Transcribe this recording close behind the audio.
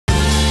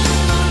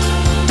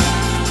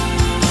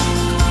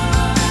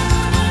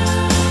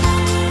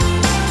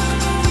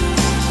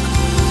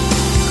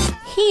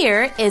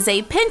Here is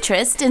a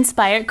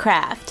Pinterest-inspired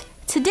craft.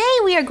 Today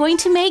we are going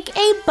to make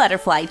a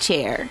butterfly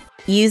chair.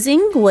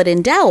 Using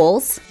wooden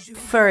dowels,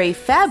 furry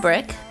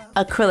fabric,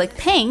 acrylic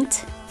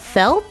paint,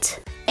 felt,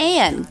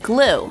 and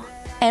glue.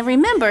 And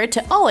remember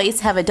to always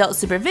have adult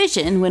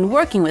supervision when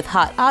working with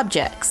hot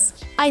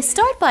objects. I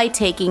start by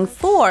taking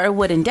 4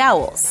 wooden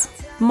dowels.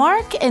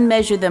 Mark and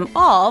measure them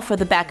all for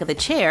the back of the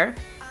chair.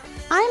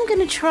 I'm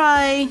gonna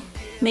try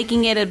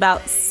making it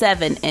about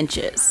 7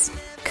 inches.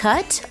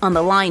 Cut on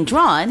the line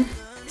drawn,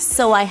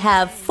 so I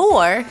have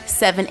 4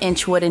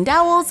 7-inch wooden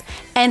dowels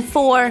and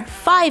 4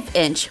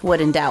 5-inch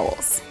wooden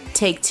dowels.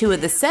 Take 2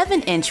 of the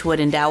 7-inch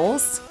wooden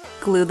dowels,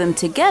 glue them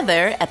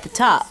together at the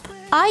top.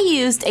 I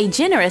used a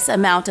generous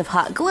amount of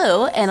hot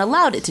glue and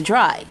allowed it to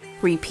dry.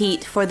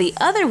 Repeat for the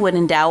other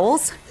wooden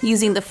dowels,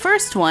 using the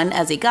first one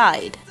as a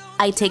guide.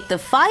 I take the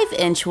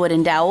 5-inch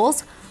wooden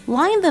dowels,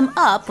 line them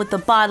up with the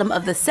bottom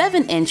of the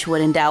 7-inch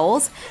wooden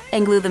dowels,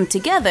 and glue them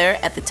together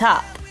at the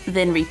top.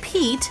 Then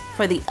repeat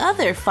for the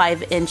other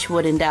 5-inch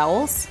wooden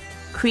dowels,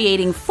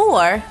 creating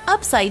 4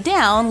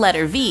 upside-down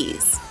letter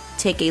V's.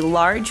 Take a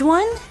large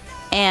one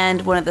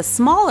and one of the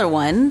smaller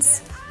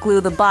ones,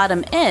 glue the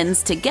bottom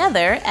ends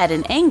together at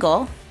an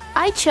angle.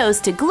 I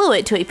chose to glue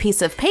it to a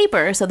piece of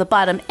paper so the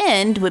bottom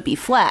end would be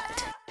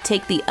flat.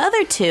 Take the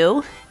other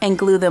 2 and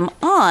glue them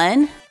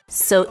on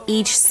so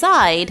each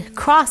side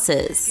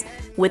crosses,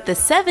 with the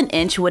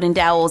 7-inch wooden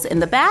dowels in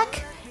the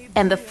back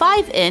and the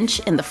 5-inch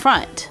in the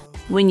front.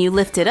 When you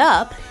lift it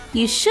up,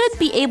 you should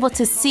be able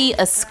to see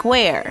a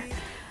square.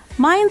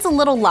 Mine's a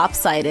little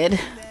lopsided.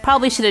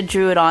 Probably should have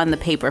drew it on the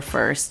paper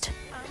first.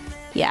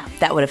 Yeah,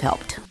 that would have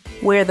helped.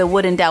 Where the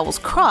wooden dowels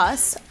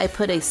cross, I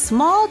put a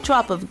small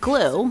drop of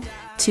glue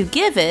to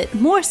give it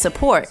more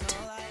support.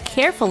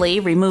 Carefully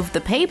remove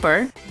the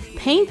paper,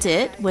 paint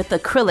it with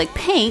acrylic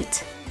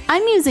paint.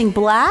 I'm using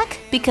black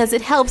because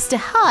it helps to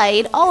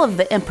hide all of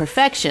the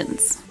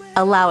imperfections.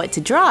 Allow it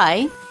to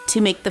dry to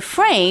make the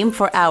frame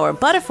for our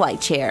butterfly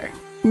chair.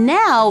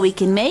 Now we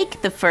can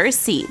make the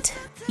first seat.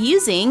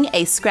 Using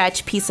a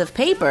scratch piece of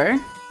paper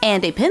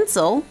and a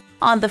pencil,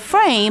 on the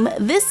frame,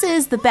 this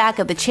is the back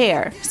of the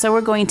chair, so we're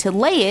going to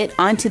lay it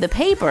onto the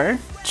paper,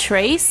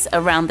 trace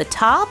around the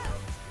top,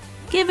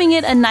 giving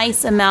it a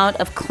nice amount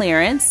of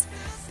clearance,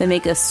 then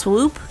make a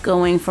swoop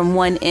going from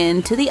one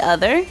end to the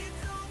other,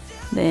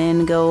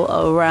 then go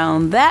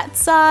around that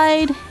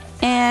side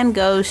and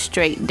go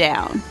straight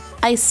down.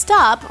 I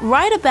stop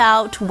right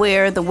about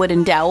where the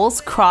wooden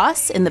dowels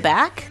cross in the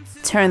back,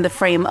 turn the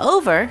frame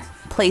over,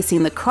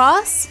 placing the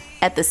cross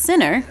at the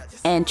center,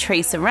 and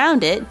trace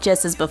around it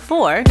just as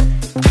before.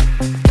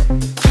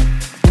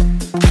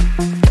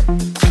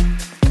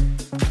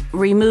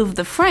 Remove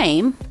the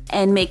frame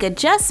and make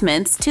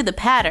adjustments to the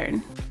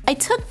pattern. I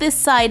took this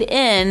side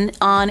in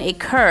on a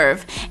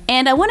curve,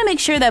 and I want to make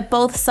sure that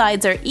both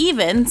sides are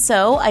even,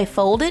 so I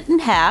fold it in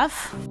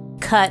half,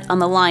 cut on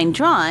the line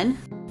drawn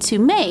to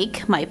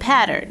make my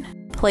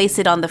pattern. Place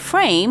it on the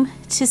frame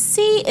to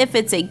see if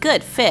it's a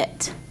good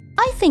fit.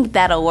 I think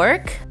that'll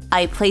work.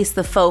 I place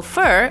the faux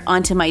fur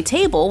onto my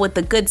table with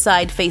the good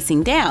side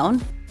facing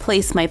down,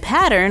 place my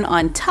pattern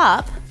on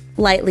top,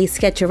 lightly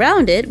sketch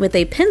around it with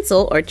a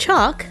pencil or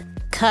chalk,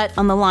 cut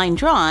on the line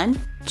drawn,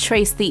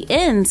 trace the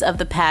ends of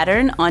the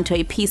pattern onto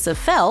a piece of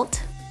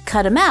felt,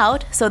 cut them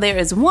out so there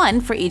is one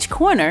for each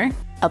corner,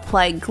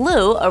 apply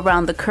glue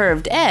around the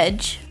curved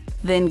edge,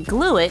 then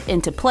glue it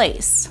into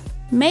place,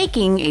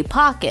 making a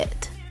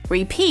pocket.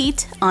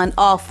 Repeat on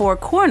all 4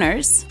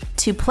 corners.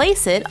 To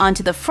place it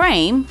onto the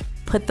frame,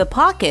 put the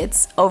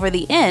pockets over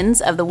the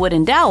ends of the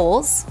wooden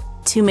dowels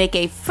to make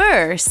a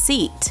fur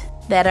seat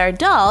that our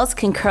dolls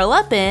can curl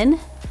up in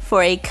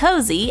for a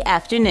cozy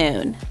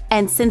afternoon.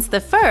 And since the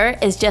fur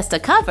is just a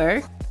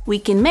cover, we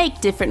can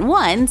make different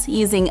ones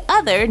using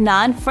other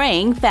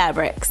non-fraying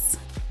fabrics.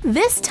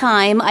 This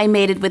time I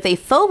made it with a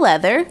faux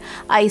leather.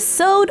 I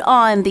sewed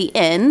on the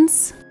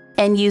ends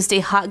and used a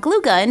hot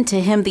glue gun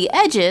to hem the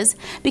edges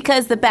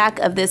because the back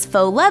of this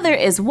faux leather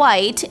is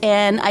white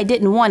and I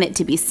didn't want it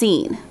to be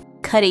seen.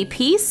 Cut a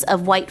piece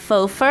of white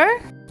faux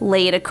fur,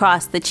 lay it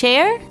across the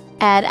chair,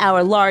 add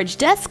our large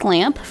desk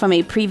lamp from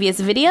a previous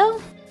video,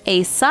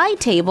 a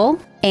side table,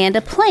 and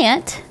a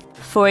plant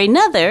for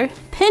another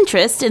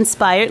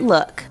Pinterest-inspired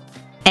look.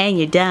 And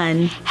you're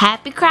done.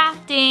 Happy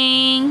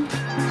crafting!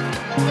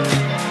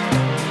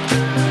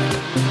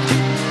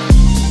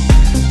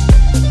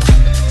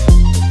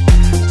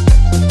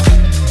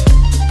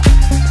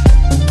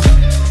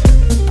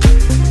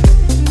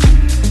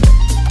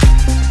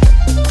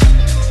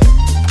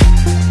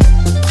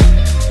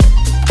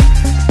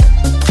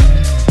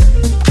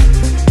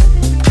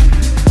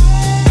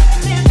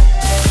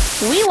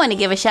 We want to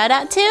give a shout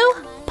out to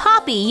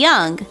Poppy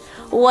Young.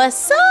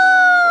 What's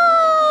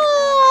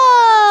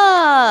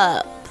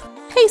up?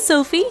 Hey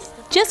Sophie,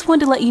 just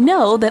wanted to let you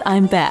know that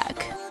I'm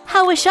back.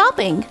 How was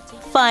shopping?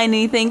 Find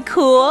anything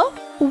cool?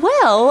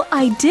 Well,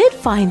 I did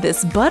find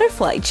this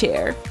butterfly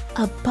chair.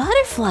 A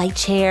butterfly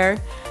chair?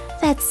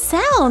 That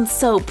sounds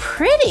so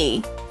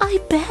pretty. I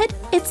bet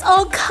it's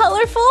all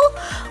colorful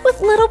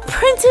with little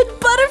printed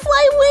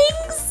butterfly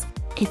wings.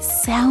 It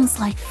sounds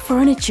like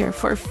furniture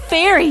for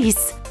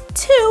fairies.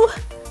 Too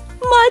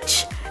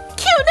much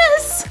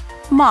cuteness.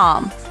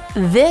 Mom,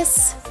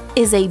 this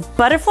is a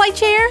butterfly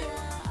chair?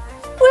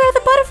 Where are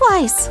the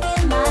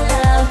butterflies?